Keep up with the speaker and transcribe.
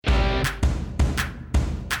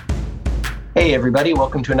Hey, everybody.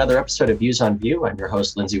 Welcome to another episode of Views on Vue. I'm your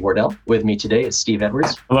host, Lindsay Wardell. With me today is Steve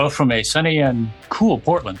Edwards. Hello from a sunny and cool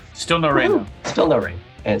Portland. Still no rain, though. Still no rain.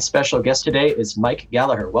 And special guest today is Mike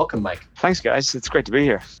Gallagher. Welcome, Mike. Thanks, guys. It's great to be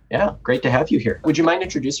here. Yeah, great to have you here. Would you mind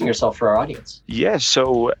introducing yourself for our audience? Yeah,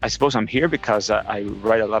 so I suppose I'm here because I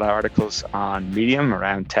write a lot of articles on Medium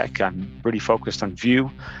around tech. I'm really focused on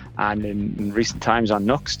Vue and in recent times on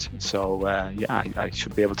Nuxt. So I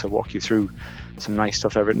should be able to walk you through some nice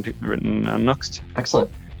stuff I've written on Nuxt.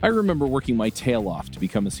 Excellent. I remember working my tail off to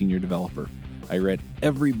become a senior developer. I read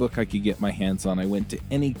every book I could get my hands on. I went to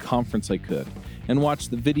any conference I could and watched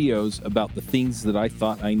the videos about the things that I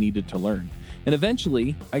thought I needed to learn. And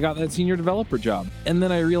eventually, I got that senior developer job. And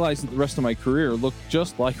then I realized that the rest of my career looked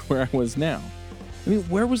just like where I was now. I mean,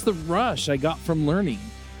 where was the rush I got from learning?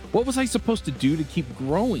 What was I supposed to do to keep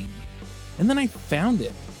growing? And then I found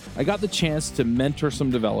it. I got the chance to mentor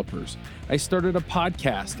some developers. I started a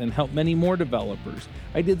podcast and helped many more developers.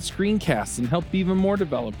 I did screencasts and helped even more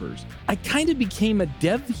developers. I kind of became a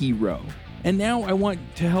dev hero. And now I want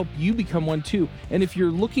to help you become one too. And if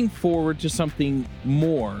you're looking forward to something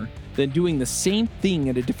more than doing the same thing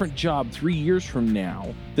at a different job 3 years from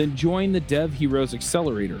now, then join the Dev Heroes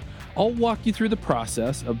Accelerator. I'll walk you through the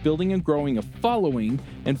process of building and growing a following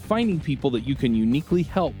and finding people that you can uniquely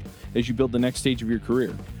help as you build the next stage of your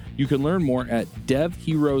career. You can learn more at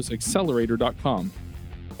devheroesaccelerator.com.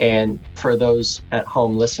 And for those at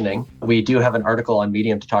home listening, we do have an article on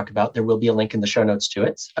Medium to talk about. There will be a link in the show notes to it.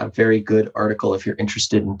 It's a very good article if you're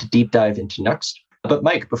interested in to deep dive into Nuxt. But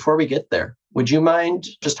Mike, before we get there, would you mind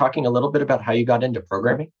just talking a little bit about how you got into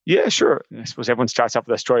programming? Yeah, sure. I suppose everyone starts off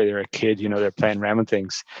with a story. They're a kid, they're playing around with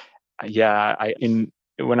things.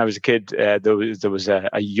 When I was a kid, there was a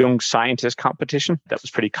young scientist competition that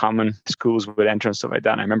was pretty common. Schools would enter and stuff like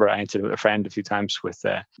that. And I remember I entered with a friend a few times with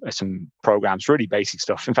some programs, really basic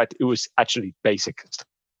stuff. In fact, it was actually basic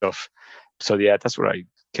stuff. So yeah, that's where I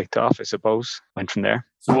kicked off, I suppose. Went from there.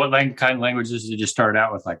 So what kind of languages did you start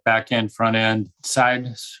out with, like back end, front end,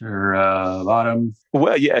 sides, or bottom?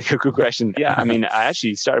 Well, yeah, good question. Yeah, I mean, I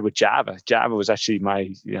actually started with Java. Java was actually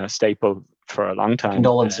my staple for a long time.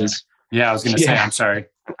 Condolences. Yeah, I was going to say, I'm sorry.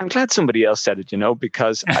 I'm glad somebody else said it,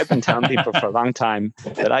 because I've been telling people for a long time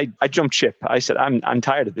that I jumped ship. I said, I'm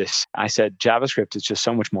tired of this. I said, JavaScript is just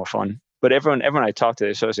so much more fun. But everyone I talk to,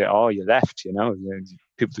 they sort of say, oh, you left,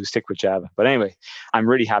 people who stick with Java. But anyway, I'm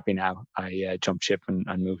really happy now. I jumped ship and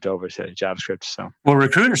moved over to JavaScript. So, well,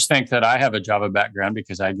 recruiters think that I have a Java background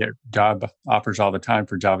because I get job offers all the time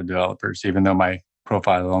for Java developers, even though my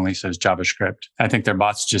profile only says JavaScript. I think their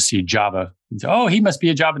bots just see Java. Oh, he must be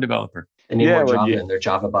a Java developer. They need more Java in their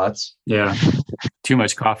Java bots. Yeah. Too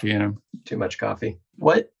much coffee in them. Too much coffee.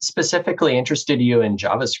 What specifically interested you in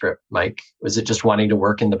JavaScript, Mike? Was it just wanting to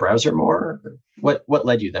work in the browser more? What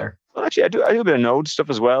led you there? Well, actually, I do a bit of Node stuff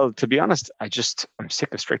as well. To be honest, I'm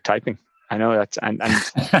sick of strict typing. I know that's, and in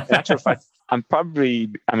actual fact, I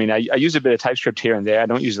use a bit of TypeScript here and there. I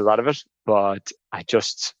don't use a lot of it, but I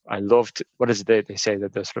loved, what is it they say,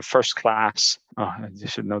 that the sort of first class, I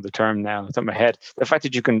should know the term now, it's on my head. The fact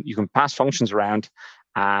that you can pass functions around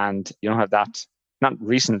and you don't have that, not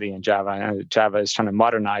recently in Java. I know Java is trying to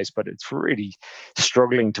modernize, but it's really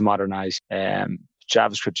struggling to modernize.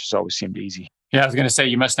 JavaScript just always seemed easy. Yeah, I was going to say,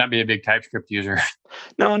 you must not be a big TypeScript user.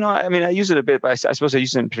 No. I mean, I use it a bit, but I suppose I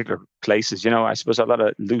use it in particular places. I suppose a lot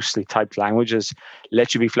of loosely typed languages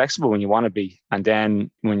let you be flexible when you want to be. And then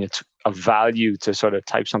when it's of value to sort of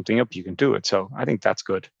type something up, you can do it. So I think that's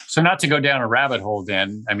good. So not to go down a rabbit hole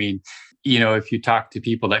then, I mean, if you talk to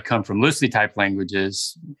people that come from loosely typed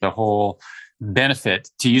languages, the whole benefit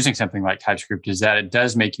to using something like TypeScript is that it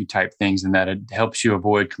does make you type things and that it helps you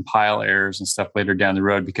avoid compile errors and stuff later down the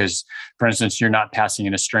road because, for instance, you're not passing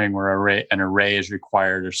in a string where an array is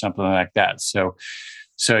required or something like that. So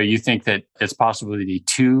you think that it's possible to be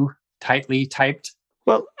too tightly typed?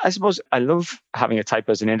 Well, I suppose I love having a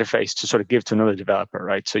type as an interface to sort of give to another developer,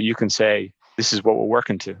 right? So you can say, this is what we're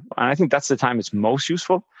working to. And I think that's the time it's most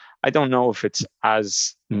useful. I don't know if it's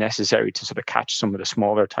as necessary to sort of catch some of the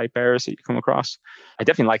smaller type errors that you come across. I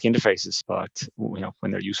definitely like interfaces, but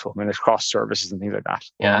when they're useful, when there's cross services and things like that.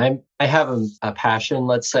 Yeah, I have a passion,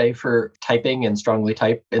 let's say, for typing and strongly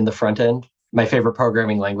type in the front end. My favorite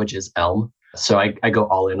programming language is Elm, so I go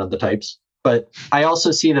all in on the types. But I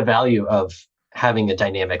also see the value of having a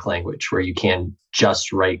dynamic language where you can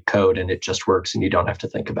just write code and it just works and you don't have to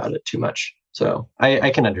think about it too much. So I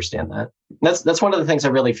can understand that. That's one of the things I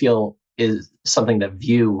really feel is something that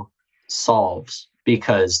Vue solves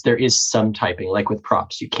because there is some typing, like with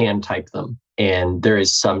props, you can type them. And there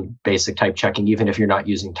is some basic type checking, even if you're not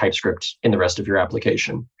using TypeScript in the rest of your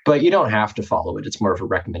application. But you don't have to follow it. It's more of a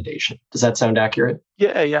recommendation. Does that sound accurate?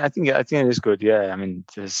 Yeah. I think it is good. Yeah, I mean,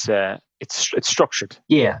 it's structured.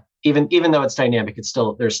 Yeah. Even though it's dynamic,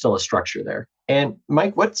 there's still a structure there. And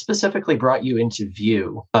Mike, what specifically brought you into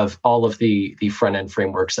Vue of all of the front end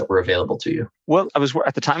frameworks that were available to you? Well,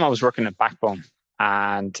 at the time I was working at Backbone,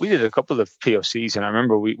 and we did a couple of POCs, and I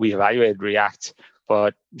remember we evaluated React,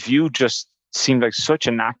 but Vue just seemed like such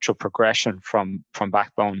a natural progression from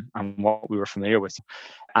Backbone and what we were familiar with.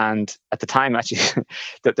 And at the time, actually,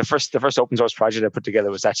 the first open source project I put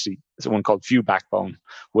together was actually one called Vue Backbone,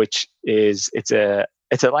 which is it's a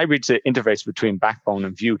library to interface between Backbone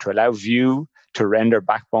and Vue to allow Vue to render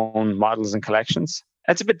Backbone models and collections.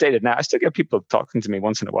 It's a bit dated now. I still get people talking to me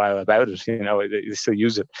once in a while about it. They still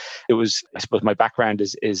use it. It was, I suppose, my background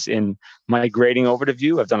is in migrating over to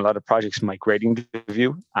Vue. I've done a lot of projects migrating to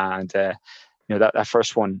Vue, and that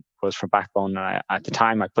first one was from Backbone. And at the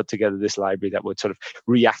time, I put together this library that would sort of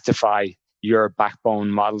reactify your Backbone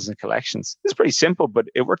models and collections. It's pretty simple, but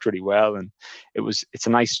it worked really well, and it's a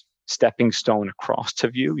nice stepping stone across to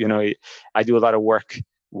Vue. I do a lot of work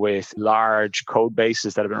with large code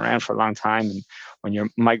bases that have been around for a long time, and when you're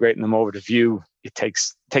migrating them over to Vue, it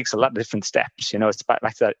takes a lot of different steps. It's back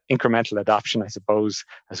to that incremental adoption, I suppose,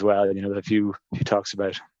 as well. That Vue talks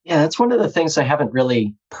about. Yeah, that's one of the things I haven't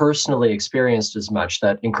really personally experienced as much,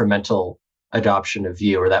 that incremental adoption of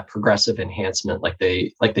Vue, or that progressive enhancement like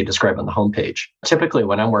they describe on the homepage. Typically,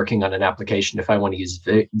 when I'm working on an application, if I want to use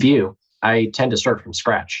Vue, I tend to start from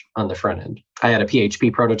scratch on the front end. I had a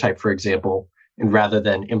PHP prototype, for example, and rather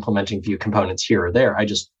than implementing Vue components here or there, I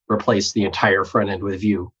just replaced the entire front end with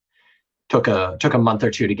Vue. Took a month or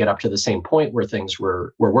two to get up to the same point where things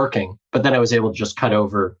were working, but then I was able to just cut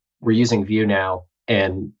over. We're using Vue now,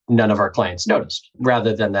 and none of our clients noticed,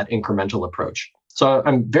 rather than that incremental approach. So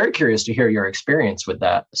I'm very curious to hear your experience with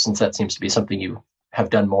that, since that seems to be something you have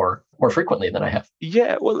done more frequently than I have.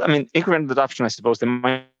 Yeah, well, I mean, incremental adoption, I suppose, they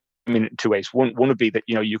might in two ways. One would be that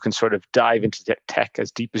you can sort of dive into the tech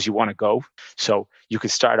as deep as you want to go. So you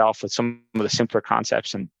could start off with some of the simpler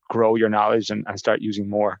concepts and grow your knowledge and start using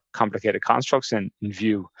more complicated constructs in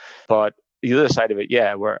Vue. But the other side of it,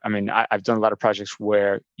 I've done a lot of projects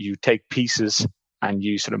where you take pieces and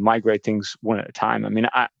you sort of migrate things one at a time. I mean,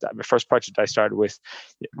 the first project I started with,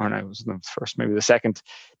 when I was the first, maybe the second,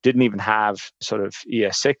 didn't even have sort of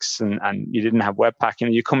ES6 and you didn't have Webpack.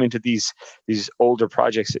 You come into these older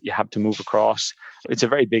projects that you have to move across. It's a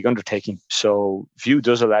very big undertaking. So Vue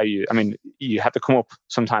does allow you, you have to come up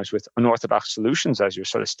sometimes with unorthodox solutions as you're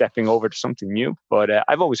sort of stepping over to something new. But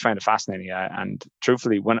I've always found it fascinating. And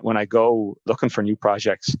truthfully, when I go looking for new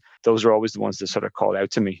projects, those are always the ones that sort of call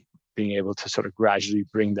out to me, being able to sort of gradually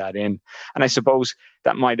bring that in. And I suppose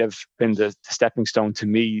that might have been the stepping stone to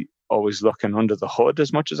me always looking under the hood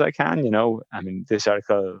as much as I can. This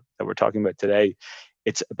article that we're talking about today,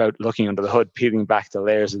 it's about looking under the hood, peeling back the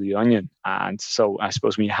layers of the onion. And so I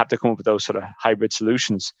suppose when you have to come up with those sort of hybrid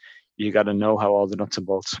solutions, you got to know how all the nuts and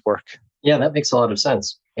bolts work. Yeah, that makes a lot of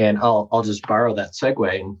sense. And I'll just borrow that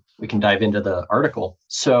segue and we can dive into the article.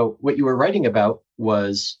 So what you were writing about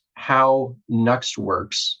was how Nuxt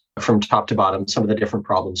works from top to bottom, some of the different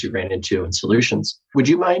problems you ran into and solutions. Would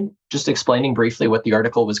you mind just explaining briefly what the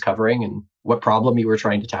article was covering and what problem you were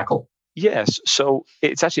trying to tackle? Yes. So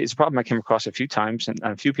it's a problem I came across a few times and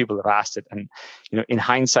a few people have asked it. And, in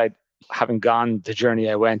hindsight, having gone the journey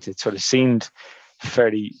I went, it sort of seemed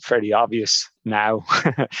fairly obvious now.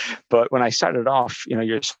 But when I started off,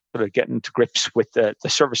 you're sort of getting to grips with the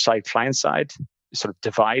server side, client side sort of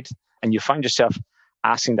divide, and you find yourself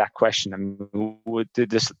asking that question.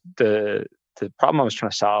 The problem I was trying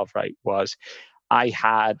to solve, right, was I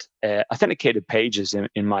had authenticated pages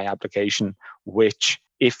in my application, which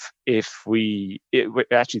the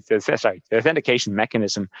authentication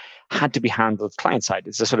mechanism had to be handled client side.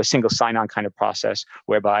 It's a sort of single sign-on kind of process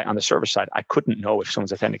whereby on the server side, I couldn't know if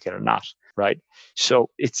someone's authenticated or not, right?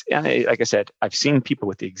 So it's, like I said, I've seen people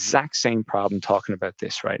with the exact same problem talking about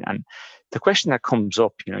this, right? And the question that comes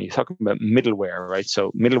up, you're talking about middleware, right?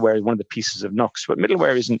 So middleware is one of the pieces of Nuxt, but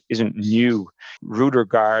middleware isn't new. Router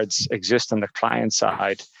guards exist on the client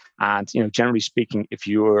side, And, generally speaking, if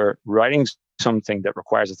you're writing something that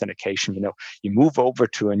requires authentication, you move over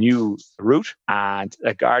to a new route and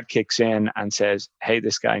a guard kicks in and says, hey,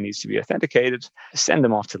 this guy needs to be authenticated, send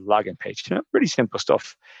them off to the login page. Pretty simple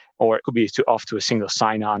stuff. Or it could be off to a single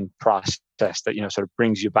sign-on process that, sort of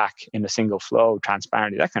brings you back in a single flow,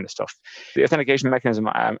 transparently, that kind of stuff. The authentication mechanism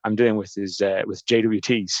I'm dealing with is with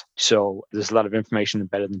JWTs. So there's a lot of information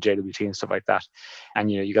embedded in JWT and stuff like that.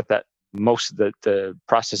 And, you got that most of the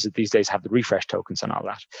processes these days have the refresh tokens and all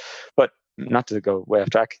that. But not to go way off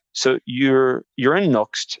track. So you're in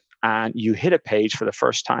Nuxt and you hit a page for the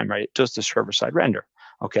first time, right? It does the server-side render,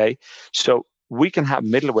 okay? So we can have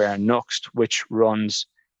middleware in Nuxt, which runs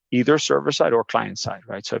either server-side or client-side,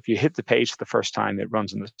 right? So if you hit the page for the first time, it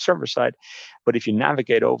runs on the server-side. But if you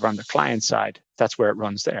navigate over on the client-side, that's where it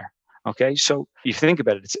runs there, okay? So you think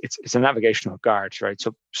about it, it's a navigational guard, right?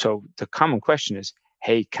 So the common question is,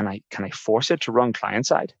 hey, can I force it to run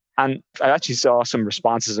client-side? And I actually saw some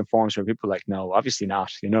responses and forums where people were like, no, obviously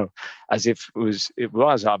not, as if it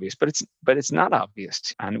was obvious, but it's not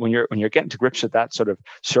obvious. And when you're getting to grips with that sort of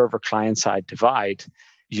server client side divide,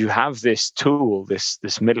 you have this tool, this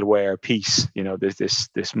middleware piece, there's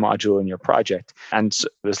this module in your project. And so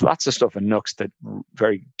there's lots of stuff in Nuxt that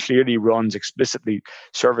very clearly runs explicitly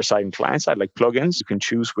server side and client side, like plugins. You can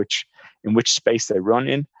choose in which space they run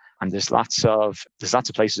in. And there's lots of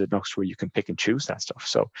places at Nuxt where you can pick and choose that stuff.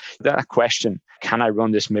 So that question, can I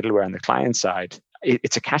run this middleware on the client side?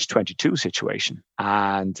 It's a catch-22 situation.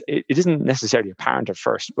 And it isn't necessarily apparent at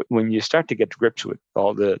first, but when you start to get to grips with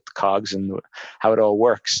all the cogs and how it all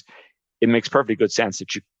works, it makes perfectly good sense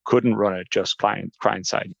that you couldn't run it just client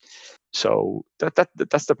side. So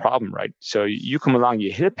that's the problem, right? So you come along,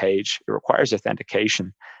 you hit a page, it requires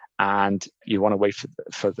authentication, and you want to wait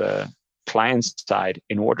for the client side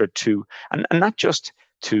in order to, and not just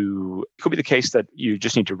to, it could be the case that you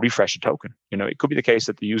just need to refresh a token. It could be the case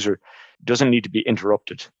that the user doesn't need to be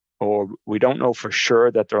interrupted, or we don't know for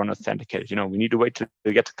sure that they're unauthenticated. We need to wait till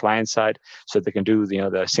they get to client side so they can do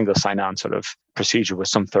the single sign-on sort of procedure with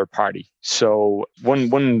some third party. So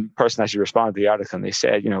one person actually responded to the article and they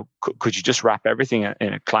said, could you just wrap everything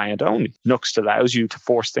in a client only? Nuxt allows you to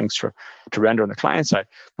force things to render on the client side,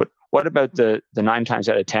 but what about the 9 times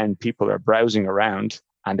out of 10 people are browsing around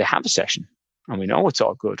and they have a session and we know it's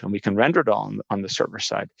all good and we can render it on the server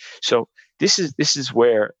side? So this is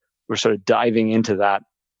where we're sort of diving into that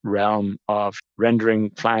realm of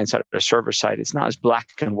rendering client side or server side. It's not as black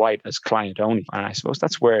and white as client only. And I suppose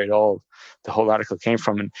that's where the whole article came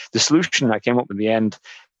from. And the solution I came up with in the end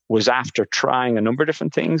was after trying a number of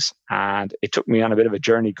different things. And it took me on a bit of a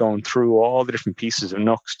journey going through all the different pieces of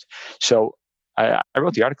Nuxt. So I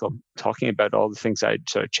wrote the article talking about all the things I'd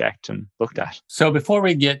sort of checked and looked at. So before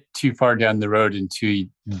we get too far down the road into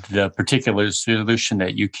the particular solution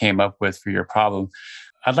that you came up with for your problem,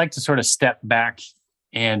 I'd like to sort of step back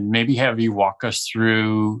and maybe have you walk us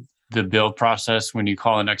through the build process when you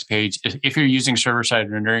call a Nuxt page, if you're using server-side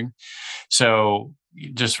rendering. So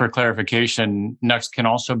just for clarification, Nuxt can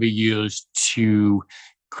also be used to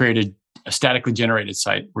create a statically generated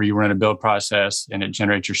site where you run a build process and it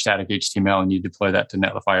generates your static HTML and you deploy that to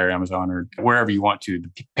Netlify or Amazon or wherever you want to.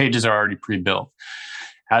 The pages are already pre-built,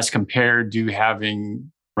 as compared to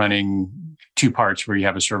running 2 parts where you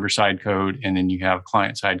have a server-side code and then you have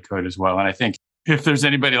client-side code as well. And I think if there's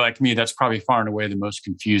anybody like me, that's probably far and away the most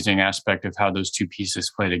confusing aspect of how those 2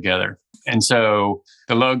 pieces play together. And so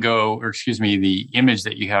the the image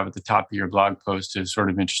that you have at the top of your blog post is sort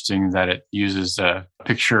of interesting, that it uses a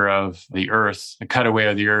picture of the Earth, a cutaway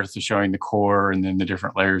of the Earth showing the core and then the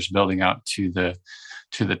different layers building out to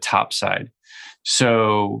the top side.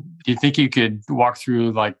 So do you think you could walk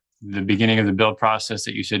through like the beginning of the build process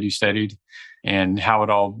that you said you studied and how it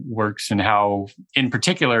all works, and how in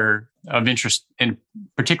particular interest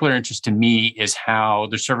to me is how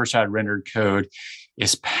the server-side rendered code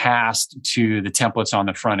is passed to the templates on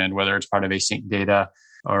the front end, whether it's part of async data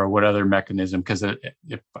or what other mechanism. Because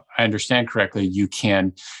if I understand correctly, you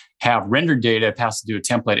can have rendered data passed to a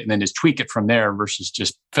template and then just tweak it from there versus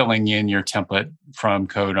just filling in your template from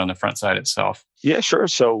code on the front side itself. Yeah, sure.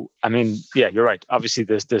 So, I mean, yeah, you're right. Obviously,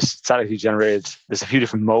 there's this statically generated, there's a few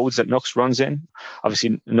different modes that Nuxt runs in.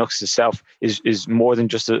 Obviously, Nuxt itself is more than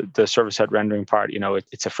just the server-side rendering part.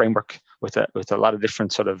 It's a framework with a lot of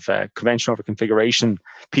different sort of convention over configuration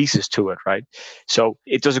pieces to it, right? So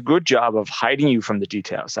it does a good job of hiding you from the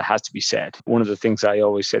details, that has to be said. One of the things I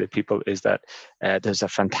always say to people is that there's a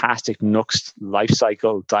fantastic Nuxt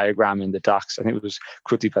lifecycle diagram in the docs. I think it was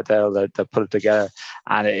Kruti Patel that put it together,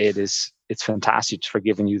 and it's fantastic for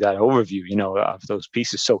giving you that overview, of those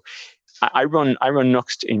pieces. So I run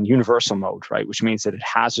Nuxt in universal mode, right? Which means that it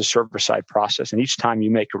has a server-side process, and each time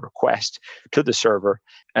you make a request to the server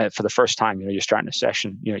for the first time, you're starting a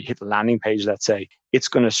session, you hit the landing page, let's say, it's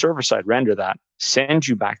going to server-side render that, send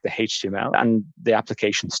you back the HTML and the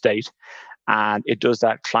application state, and it does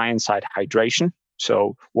that client-side hydration.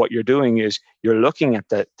 So what you're doing is you're looking at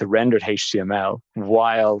the rendered HTML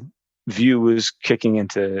while Vue is kicking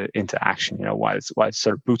into action, while it's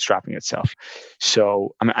sort of bootstrapping itself.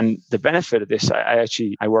 So, and the benefit of this,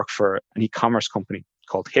 I work for an e-commerce company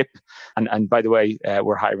called HIP, and by the way,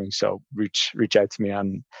 we're hiring, so reach out to me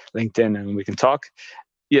on LinkedIn and we can talk.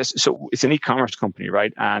 Yes, so it's an e-commerce company,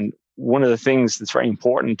 right? And one of the things that's very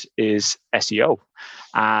important is SEO,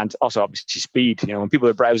 and also obviously speed. When people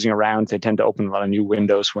are browsing around, they tend to open a lot of new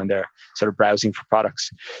windows when they're sort of browsing for products.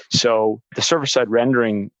 So the server-side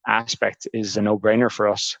rendering aspect is a no-brainer for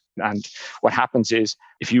us. And what happens is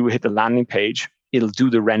if you hit the landing page, it'll do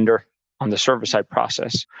the render on the server-side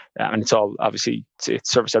process. And it's all, obviously,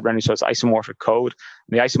 it's server-side rendering, so it's isomorphic code.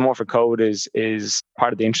 And the isomorphic code is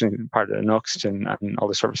part of the interesting part of the Nuxt and all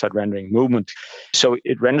the server-side rendering movement. So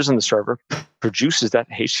it renders on the server, produces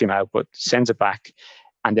that HTML output, sends it back,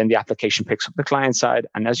 and then the application picks up the client side.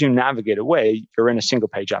 And as you navigate away, you're in a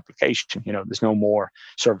single-page application. There's no more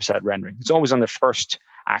server-side rendering. It's always on the first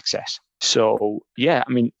access. So yeah,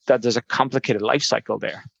 that there's a complicated life cycle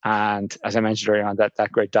there. And as I mentioned earlier on,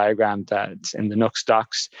 that great diagram that's in the Nuxt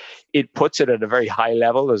docs, it puts it at a very high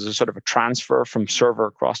level. There's a sort of a transfer from server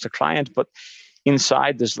across to client, but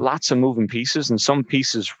inside there's lots of moving pieces, and some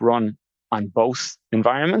pieces run on both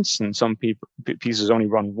environments, and some pieces only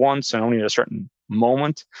run once and only at a certain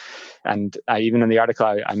moment. And even in the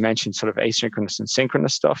article, I mentioned sort of asynchronous and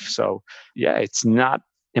synchronous stuff. So yeah, it's not,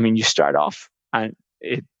 you start off and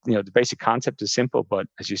the basic concept is simple, but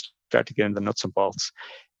as you start to get into the nuts and bolts,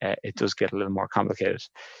 it does get a little more complicated.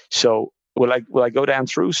 So will I go down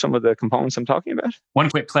through some of the components I'm talking about? One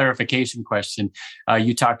quick clarification question.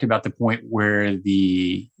 You talked about the point where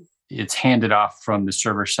it's handed off from the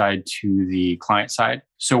server side to the client side.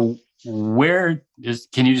 So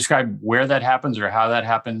can you describe where that happens or how that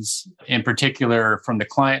happens? In particular, from the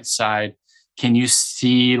client side, can you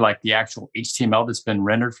see like the actual HTML that's been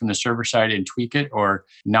rendered from the server side and tweak it or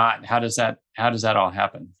not? How does that all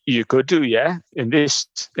happen? You could do, yeah. In this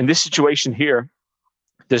situation here,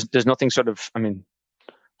 there's nothing sort of, I'm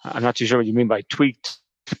not too sure what you mean by tweaked,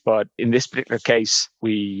 but in this particular case,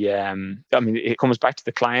 it comes back to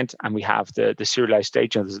the client and we have the serialized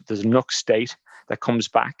state. There's a Nuxt state that comes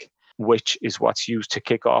back, which is what's used to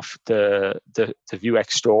kick off the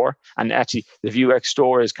Vuex store. And actually, the Vuex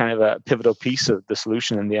store is kind of a pivotal piece of the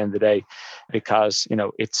solution in the end of the day, because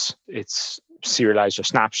it's serialized or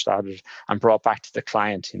snapshotted and brought back to the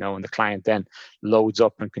client, and the client then loads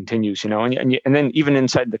up and continues, and then even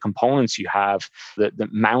inside the components you have the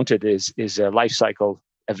mounted is a lifecycle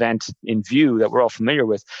event in Vue that we're all familiar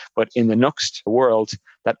with, but in the Nuxt world,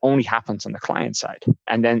 that only happens on the client side.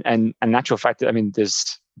 And then, and natural fact,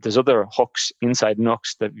 there's other hooks inside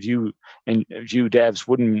Nuxt that Vue devs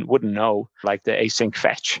wouldn't know, like the async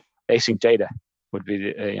fetch. Async data would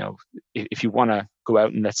be, if you want to go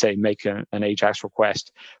out and let's say make an AJAX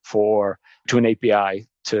request to an API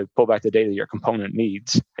to pull back the data your component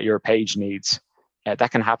needs, your page needs,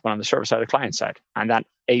 that can happen on the server side or client side. And that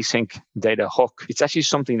async data hook, it's actually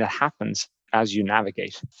something that happens as you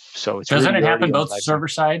navigate. So it's doesn't really it happen both server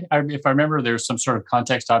side? If I remember, there's some sort of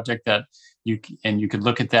context object that you could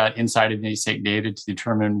look at that inside of async data to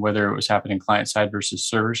determine whether it was happening client side versus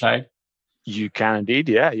server side. You can indeed,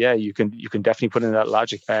 yeah. You can definitely put in that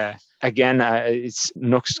logic. Again,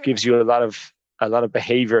 Nuxt gives you a lot of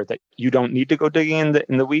behavior that you don't need to go digging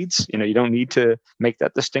in the weeds. You don't need to make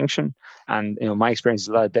that distinction. And my experience is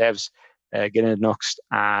a lot of devs get into Nuxt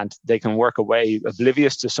and they can work away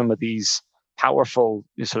oblivious to some of these powerful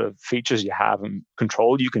sort of features you have and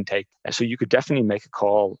control you can take. So you could definitely make a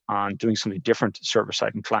call on doing something different server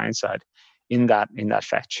side and client side in that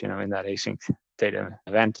fetch, in that async data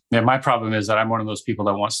event. Yeah, my problem is that I'm one of those people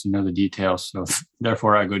that wants to know the details, so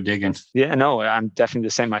therefore I go digging. Yeah, no, I'm definitely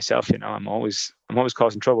the same myself. I'm always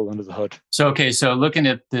causing trouble under the hood. So looking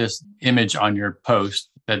at this image on your post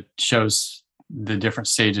that shows the different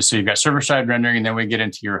stages. So you've got server side rendering, and then we get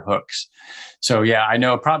into your hooks. So yeah, I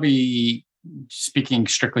know, probably speaking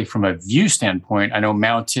strictly from a Vue standpoint, I know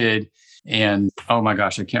mounted and oh my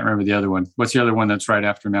gosh, I can't remember the other one. What's the other one that's right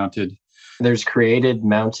after mounted? There's created,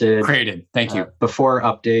 mounted. Created, thank you. Before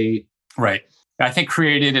update. Right. I think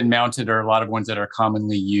created and mounted are a lot of ones that are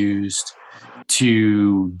commonly used.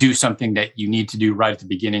 to do something that you need to do right at the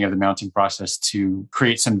beginning of the mounting process to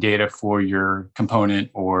create some data for your component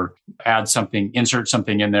or add something, insert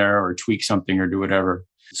something in there or tweak something or do whatever.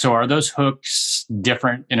 So are those hooks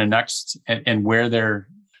different in a Nuxt and where they're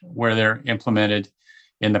implemented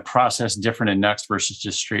in the process different in Nuxt versus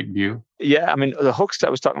just straight Vue? Yeah, I mean, the hooks that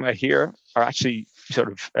I was talking about here are actually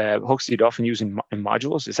sort of hooks that you'd often use in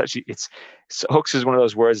modules. So hooks is one of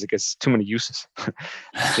those words that gets too many uses.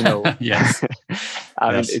 Yes.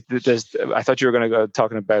 I yes. mean, I thought you were going to go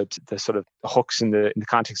talking about the sort of hooks in the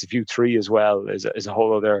context of Vue 3 as well as a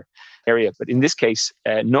whole other area. But in this case,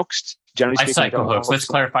 Nuxt, generally speaking, lifecycle hooks. Let's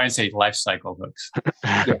clarify and say lifecycle hooks.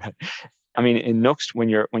 I mean, in Nuxt, when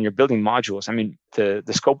you're building modules, I mean, the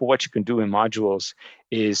scope of what you can do in modules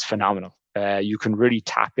is phenomenal. You can really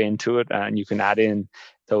tap into it, and you can add in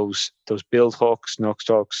those build hooks, Nuxt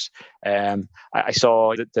hooks. I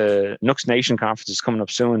saw that the Nuxt Nation conference is coming up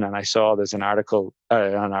soon, and I saw there's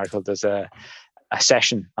there's a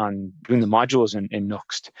session on doing the modules in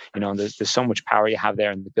Nuxt. And there's so much power you have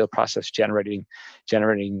there in the build process, generating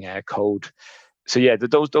code. So yeah,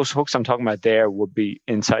 those hooks I'm talking about there would be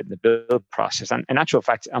inside the build process. And in actual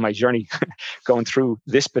fact, on my journey going through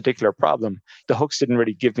this particular problem, the hooks didn't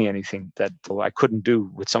really give me anything that I couldn't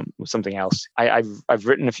do with something else. I've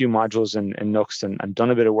written a few modules in Nuxt and done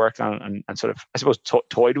a bit of work on and sort of, I suppose,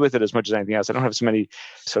 toyed with it as much as anything else. I don't have so many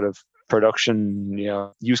sort of production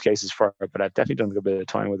use cases for it, but I've definitely done a good bit of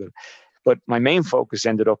toying with it. But my main focus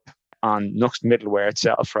ended up on Nuxt middleware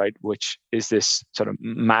itself, right, which is this sort of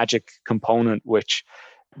magic component which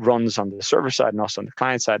runs on the server side and also on the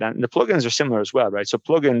client side. And the plugins are similar as well, right? So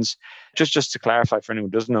plugins, just to clarify for anyone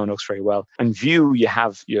who doesn't know Nuxt very well, in Vue, you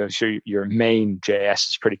have your main JS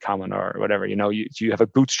is pretty common or whatever. You have a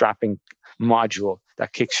bootstrapping module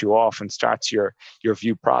that kicks you off and starts your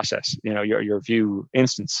Vue process, your Vue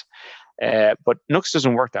instance. But Nuxt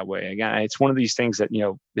doesn't work that way. Again, it's one of these things that,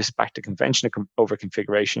 this is back to convention over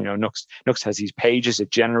configuration. Nuxt has these pages,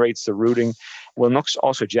 it generates the routing. Well, Nuxt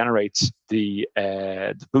also generates the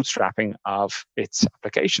bootstrapping of its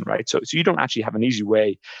application, right? So you don't actually have an easy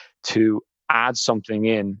way to add something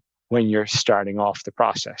in when you're starting off the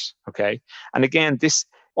process, okay? And again,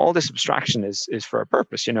 all this abstraction is for a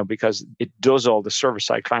purpose, because it does all the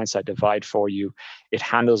server-side, client-side divide for you. It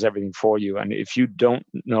handles everything for you. And if you don't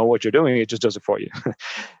know what you're doing, it just does it for you.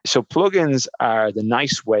 So plugins are the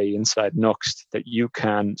nice way inside Nuxt that you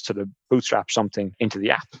can sort of bootstrap something into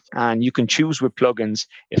the app. And you can choose with plugins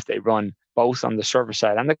if they run both on the server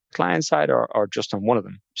side and the client side or just on one of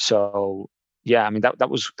them. So yeah, I mean, that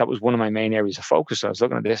was one of my main areas of focus. I was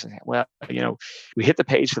looking at this and well, we hit the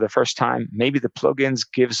page for the first time. Maybe the plugins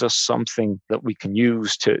gives us something that we can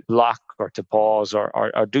use to lock or to pause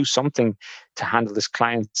or do something to handle this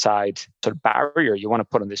client side sort of barrier you want to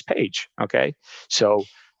put on this page. Okay. So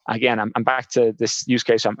again, I'm back to this use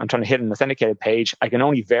case. I'm trying to hit an authenticated page. I can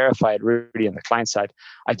only verify it really on the client side.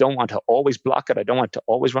 I don't want to always block it. I don't want to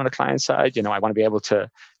always run the client side. I want to be able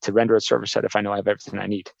to render it server side if I know I have everything I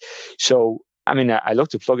need. So I mean, I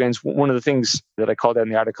looked at plugins. One of the things that I called out in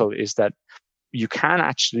the article is that you can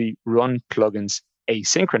actually run plugins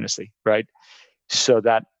asynchronously, right? So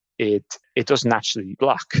that it doesn't actually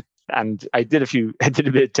block. And I did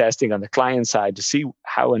a bit of testing on the client side to see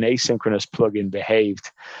how an asynchronous plugin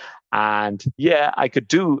behaved. And yeah, I could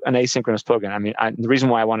do an asynchronous plugin. I mean, the reason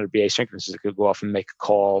why I wanted to be asynchronous is I could go off and make a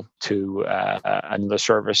call to another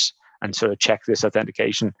service and sort of check this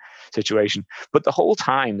authentication situation. But the whole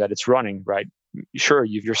time that it's running, right, sure,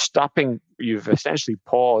 you've essentially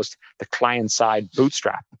paused the client-side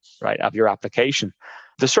bootstrap, right, of your application.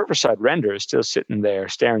 The server-side render is still sitting there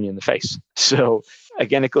staring you in the face. So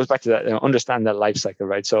again, it goes back to that, understand that life cycle,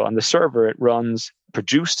 right? So on the server, it runs,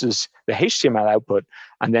 produces the HTML output,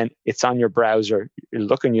 and then it's on your browser,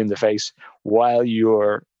 looking you in the face while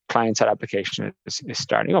your client-side application is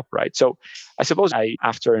starting up, right? So I suppose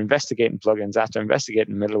after investigating plugins, after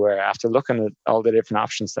investigating middleware, after looking at all the different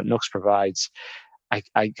options that Nuxt provides, I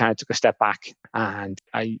kind of took a step back and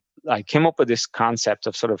I came up with this concept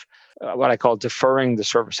of sort of what I call deferring the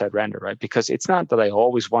server-side render, right? Because it's not that I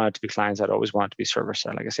always want it to be client-side, I always want it to be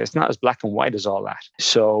server-side. Like I say, it's not as black and white as all that.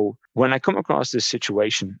 So when I come across this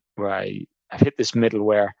situation where I've hit this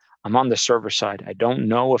middleware, I'm on the server side, I don't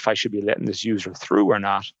know if I should be letting this user through or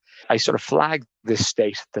not, I sort of flag this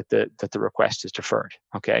state that the request is deferred,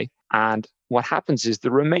 okay? And what happens is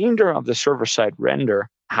the remainder of the server-side render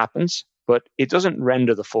happens, but it doesn't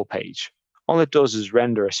render the full page. all it does is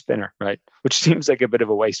render a spinner, right? Which seems like a bit of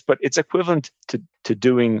a waste, but it's equivalent to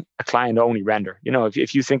doing a client-only render.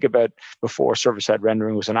 If you think about before server-side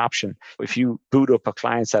rendering was an option, if you boot up a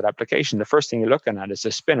client-side application, the first thing you're looking at is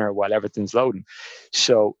a spinner while everything's loading.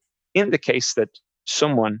 So in the case that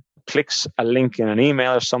someone clicks a link in an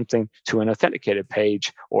email or something to an authenticated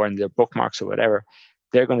page or in their bookmarks or whatever,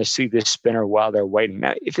 they're going to see this spinner while they're waiting.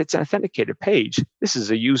 Now, if it's an authenticated page, this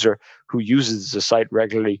is a user who uses the site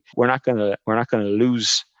regularly. We're not going to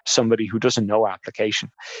lose somebody who doesn't know application.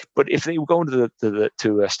 But if they go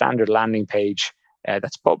to a standard landing page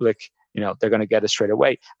that's public, they're going to get it straight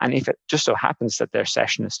away. And if it just so happens that their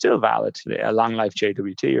session is still valid, a long life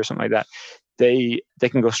JWT or something like that, they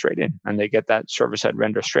can go straight in and they get that server-side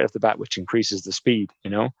render straight off the bat, which increases the speed.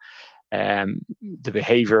 The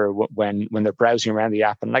behavior when they're browsing around the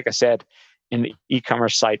app. And like I said, in the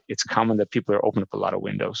e-commerce site, it's common that people are opening up a lot of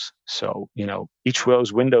windows. So, each of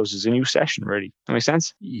those windows is a new session, really. That make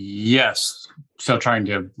sense? Yes. Still trying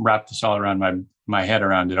to wrap this all around my head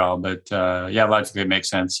around it all. But logically it makes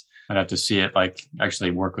sense. I'd have to see it,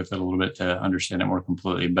 actually work with it a little bit to understand it more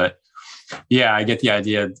completely. But yeah, I get the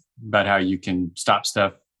idea about how you can stop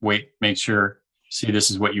stuff, wait, make sure, see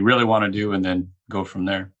this is what you really want to do, and then go from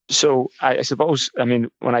there. So I suppose, when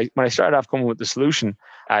I started off coming with the solution,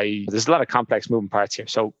 there's a lot of complex moving parts here.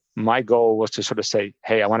 So my goal was to sort of say,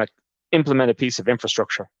 hey, I want to implement a piece of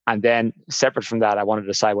infrastructure. And then separate from that, I want to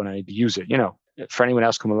decide when I need to use it. For anyone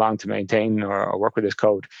else coming along to maintain or work with this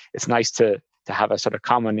code, it's nice to have a sort of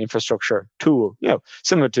common infrastructure tool,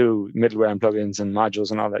 similar to middleware and plugins and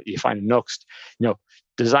modules and all that you find in Nuxt,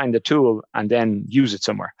 design the tool and then use it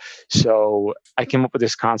somewhere. So I came up with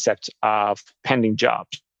this concept of pending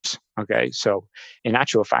jobs. Okay. So in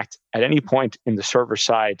actual fact, at any point in the server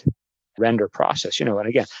side render process, and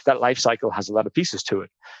again, that life cycle has a lot of pieces to it.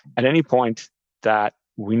 At any point that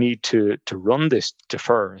we need to run this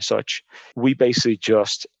defer as such, we basically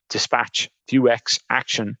just dispatch Vuex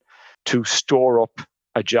action to store up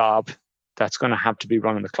a job that's going to have to be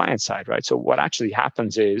run on the client side, right? So what actually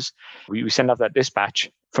happens is we send out that dispatch.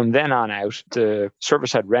 From then on out, the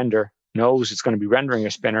server-side render knows it's going to be rendering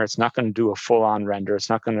a spinner. It's not going to do a full-on render. It's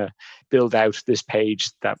not going to build out this page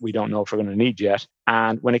that we don't know if we're going to need yet.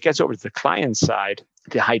 And when it gets over to the client side,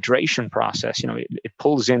 the hydration process, it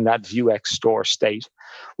pulls in that Vuex store state,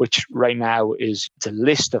 which right now is the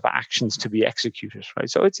list of actions to be executed, right?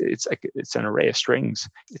 So it's an array of strings.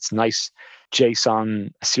 It's nice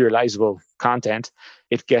JSON serializable content.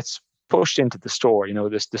 It gets pushed into the store.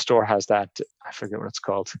 The store has that, I forget what it's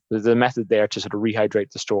called. There's a method there to sort of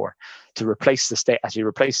rehydrate the store, to replace the state, actually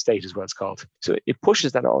replace state is what it's called. So it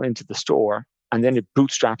pushes that all into the store and then it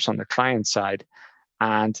bootstraps on the client side.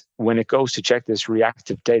 And when it goes to check this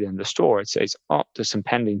reactive data in the store, it says, oh, there's some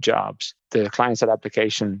pending jobs. The client-side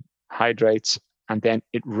application hydrates, and then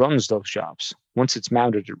it runs those jobs. Once it's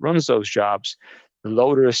mounted, it runs those jobs. The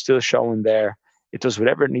loader is still showing there. It does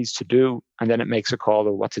whatever it needs to do, and then it makes a call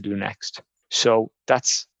of what to do next. So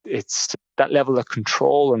it's that level of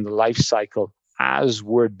control in the life cycle as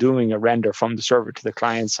we're doing a render from the server to the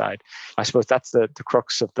client side. I suppose that's the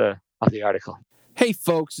crux of the article. Hey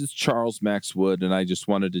folks, it's Charles Max Wood, and I just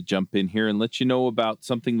wanted to jump in here and let you know about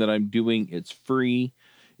something that I'm doing. It's free.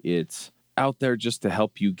 It's out there just to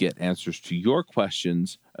help you get answers to your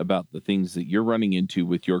questions about the things that you're running into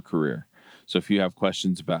with your career. So if you have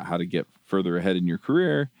questions about how to get further ahead in your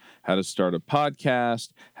career, how to start a podcast,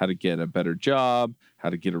 how to get a better job, how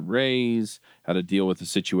to get a raise, how to deal with a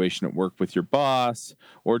situation at work with your boss,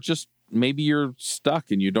 or just maybe you're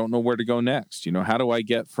stuck and you don't know where to go next. How do I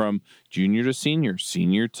get from junior to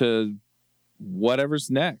senior to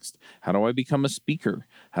whatever's next? How do I become a speaker?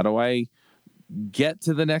 How do I get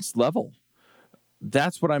to the next level?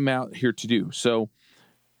 That's what I'm out here to do. So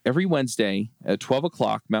every Wednesday at 12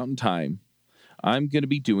 o'clock Mountain Time, I'm going to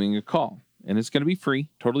be doing a call, and it's going to be free,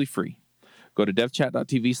 totally free. Go to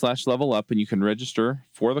devchat.tv/levelup and you can register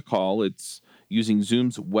for the call. It's using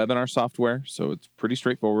Zoom's webinar software, so it's pretty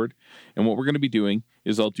straightforward. And what we're going to be doing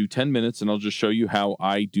is I'll do 10 minutes and I'll just show you how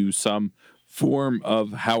I do some form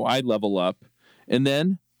of how I level up. And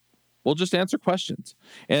then we'll just answer questions.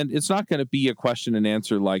 And it's not going to be a question and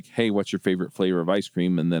answer like, hey, what's your favorite flavor of ice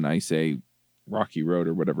cream? And then I say Rocky Road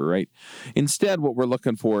or whatever, right? Instead, what we're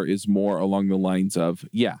looking for is more along the lines of,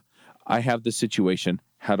 yeah, I have this situation.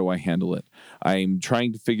 How do I handle it? I'm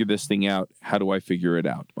trying to figure this thing out. How do I figure it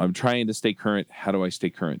out? I'm trying to stay current. How do I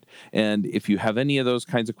stay current? And if you have any of those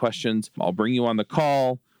kinds of questions, I'll bring you on the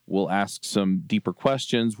call. We'll ask some deeper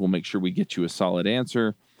questions. We'll make sure we get you a solid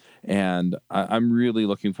answer. And I'm really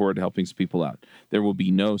looking forward to helping some people out. There will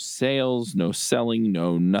be no sales, no selling,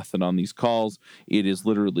 no nothing on these calls. It is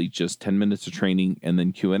literally just 10 minutes of training and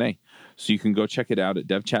then Q&A. So you can go check it out at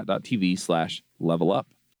devchat.tv/levelup.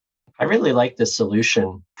 I really like this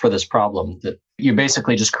solution for this problem, that you're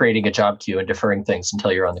basically just creating a job queue and deferring things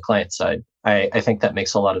until you're on the client side. I think that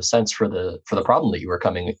makes a lot of sense for the problem that you were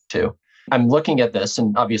coming to. I'm looking at this,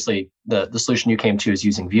 and obviously the solution you came to is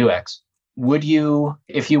using Vuex. Would you,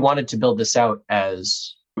 if you wanted to build this out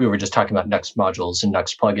as, we were just talking about Nuxt modules and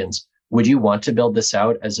Nuxt plugins, would you want to build this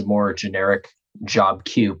out as a more generic job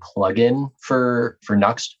queue plugin for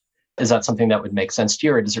Nuxt? Is that something that would make sense to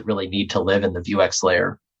you, or does it really need to live in the Vuex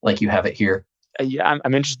layer like you have it here? Yeah,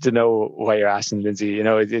 I'm interested to know why you're asking, Lindsay. You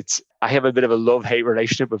know, I have a bit of a love-hate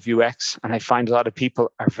relationship with Vuex, and I find a lot of people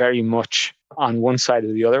are very much on one side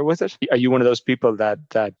or the other with it. Are you one of those people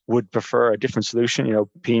that would prefer a different solution, you know,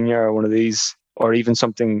 Pinia or one of these, or even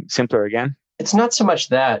something simpler again? It's not so much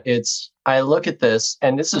that. It's, I look at this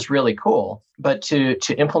and this is really cool, but to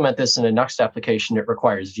implement this in a Nuxt application, it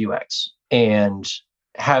requires Vuex. And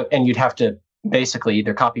you'd have to basically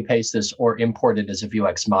either copy paste this or import it as a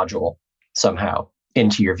Vuex module somehow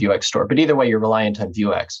into your Vuex store. But either way, you're reliant on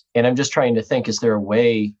Vuex. And I'm just trying to think, is there a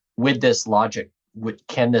way with this logic,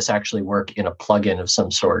 can this actually work in a plugin of some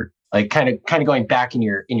sort? Like kind of going back in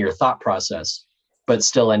your thought process, but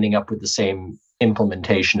still ending up with the same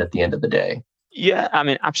implementation at the end of the day. Yeah, I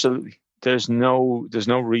mean, absolutely. There's no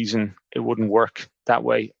reason it wouldn't work that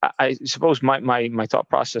way. I suppose my thought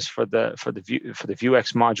process for the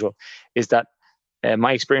Vuex module is that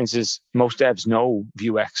my experience is most devs know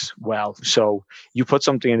Vuex well. So you put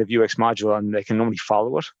something in a Vuex module and they can normally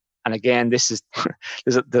follow it. And again, this is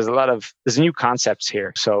there's new concepts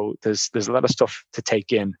here. So there's a lot of stuff to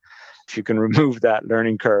take in. If you can remove that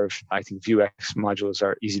learning curve, I think Vuex modules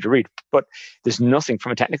are easy to read. But there's nothing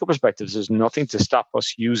from a technical perspective, there's nothing to stop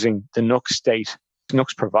us using the Nuxt state.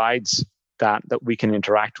 Nuxt provides that we can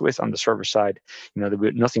interact with on the server side. You know,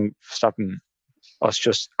 there's nothing stopping us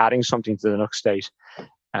just adding something to the Nuxt state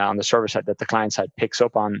on the server side that the client side picks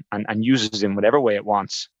up on and uses in whatever way it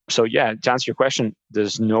wants. So yeah, to answer your question,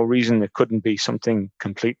 there's no reason it couldn't be something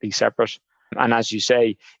completely separate. And as you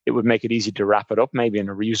say, it would make it easy to wrap it up maybe in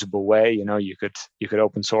a reusable way. You know, you could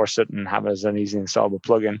open source it and have it as an easy installable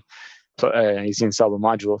plugin, an easy installable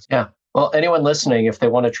module. Yeah. Well, anyone listening, if they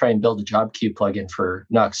want to try and build a job queue plugin for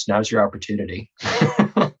Nuxt, now's your opportunity.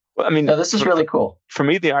 Well, I mean, no, this is really cool. For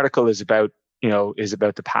me, the article is about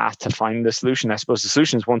the path to find the solution. I suppose the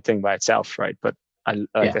solution is one thing by itself, right? But I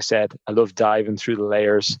said, I love diving through the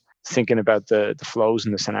layers, thinking about the flows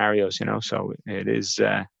and the scenarios, you know. So it is,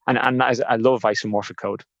 and I love isomorphic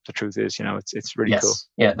code. The truth is, you know, it's really cool.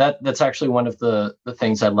 Yeah, that's actually one of the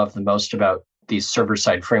things I love the most about these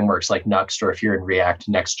server-side frameworks like Nuxt, or if you're in React,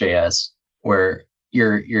 Next.js, where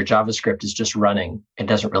your JavaScript is just running. It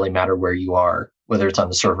doesn't really matter where you are, whether it's on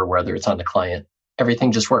the server, whether it's on the client.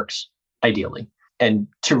 Everything just works, ideally. And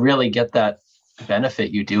to really get that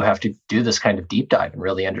benefit, you do have to do this kind of deep dive and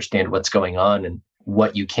really understand what's going on and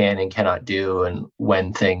what you can and cannot do and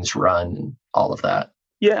when things run and all of that.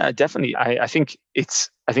 Yeah, definitely. I think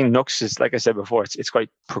Nuxt is, like I said before, it's quite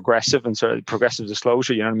progressive and sort of progressive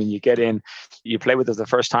disclosure. You know what I mean? You get in, you play with it the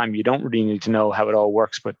first time, you don't really need to know how it all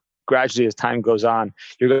works, but gradually as time goes on,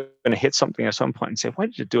 you're going to hit something at some point and say, why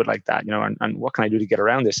did you do it like that? You know, and what can I do to get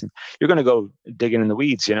around this? And you're going to go digging in the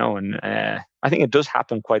weeds, you know, and I think it does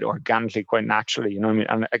happen quite organically, quite naturally, you know what I mean?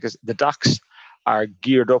 And I guess the docs are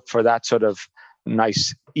geared up for that sort of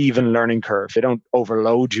nice, even learning curve. They don't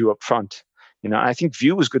overload you up front. You know, I think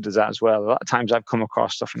Vue was good at that as well. A lot of times I've come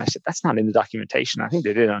across stuff and I said, that's not in the documentation. I think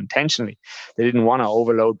they did it intentionally. They didn't want to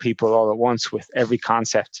overload people all at once with every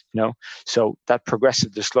concept, you know. So that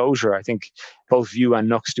progressive disclosure, I think both Vue and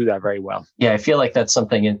Nuxt do that very well. Yeah, I feel like that's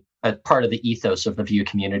something part of the ethos of the Vue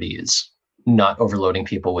community is not overloading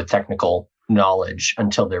people with technical knowledge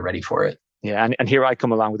until they're ready for it. Yeah, and here I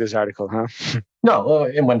come along with this article, huh? No,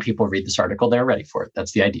 and when people read this article, they're ready for it.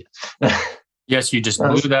 That's the idea. Yes, you just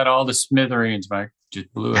blew that all to smithereens, Mike.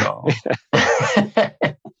 Just blew it all.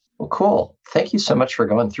 Well, cool. Thank you so much for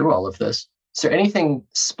going through all of this. Is there anything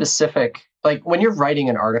specific, like when you're writing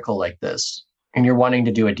an article like this and you're wanting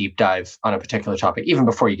to do a deep dive on a particular topic, even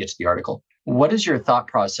before you get to the article, what is your thought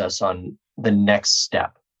process on the next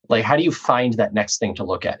step? Like, how do you find that next thing to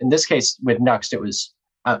look at? In this case, with Nuxt, it was,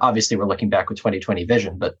 obviously we're looking back with 2020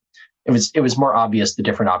 vision, but it was more obvious the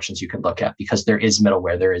different options you could look at because there is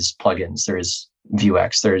middleware, there is plugins, there is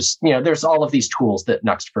Vuex, there's all of these tools that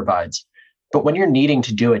Nuxt provides. But when you're needing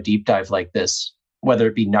to do a deep dive like this, whether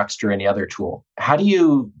it be Nuxt or any other tool, how do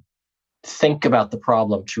you think about the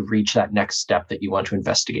problem to reach that next step that you want to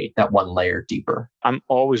investigate, that one layer deeper? I'm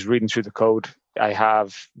always reading through the code. I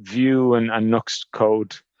have Vue and Nuxt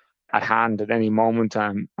code at hand at any moment.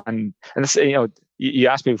 And this, you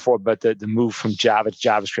asked me before about the move from Java to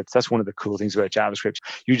JavaScript. That's one of the cool things about JavaScript.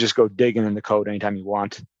 You just go digging in the code anytime you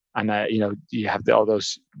want. And, you have all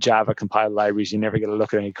those Java compiled libraries. You never get a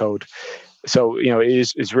look at any code. So,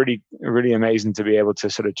 it's really, really amazing to be able to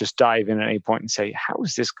sort of just dive in at any point and say, how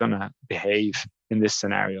is this going to behave in this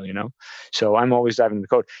scenario, So I'm always diving in the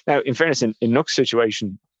code. Now, in fairness, in Nuxt's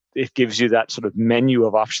situation, it gives you that sort of menu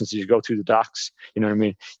of options as you go through the docs. You know what I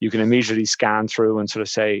mean? You can immediately scan through and sort of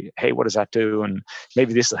say, hey, what does that do? And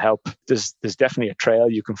maybe this will help. There's definitely a trail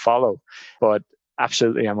you can follow. But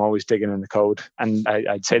absolutely, I'm always digging in the code. And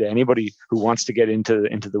I'd say to anybody who wants to get into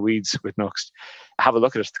the weeds with Nuxt, have a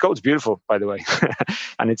look at it. The code's beautiful, by the way.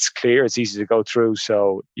 And it's clear, it's easy to go through.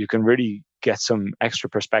 So you can really get some extra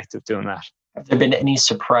perspective doing that. Have there been any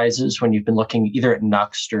surprises when you've been looking either at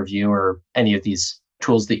Nuxt or Vue or any of these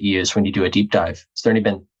tools that you use when you do a deep dive? Has there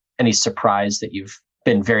been any surprise that you've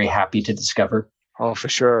been very happy to discover? Oh, for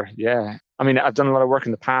sure. Yeah. I mean, I've done a lot of work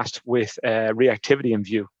in the past with reactivity in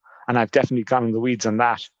Vue, and I've definitely gone in the weeds on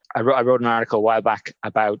that. I wrote an article a while back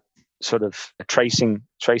about sort of tracing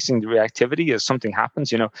the reactivity as something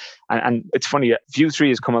happens, and it's funny, Vue 3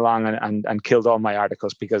 has come along and killed all my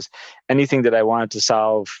articles, because anything that I wanted to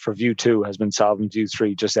solve for Vue 2 has been solved in Vue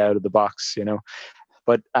 3 just out of the box,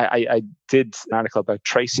 But I did an article about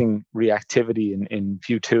tracing reactivity in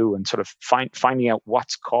Vue 2 and sort of finding out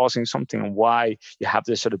what's causing something and why you have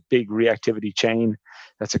this sort of big reactivity chain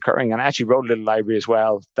that's occurring. And I actually wrote a little library as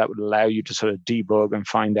well that would allow you to sort of debug and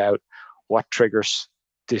find out what triggers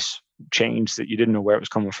this change that you didn't know where it was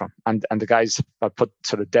coming from. And the guys put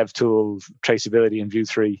sort of DevTool traceability in Vue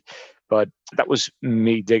 3. But that was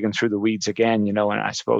me digging through the weeds again, and I suppose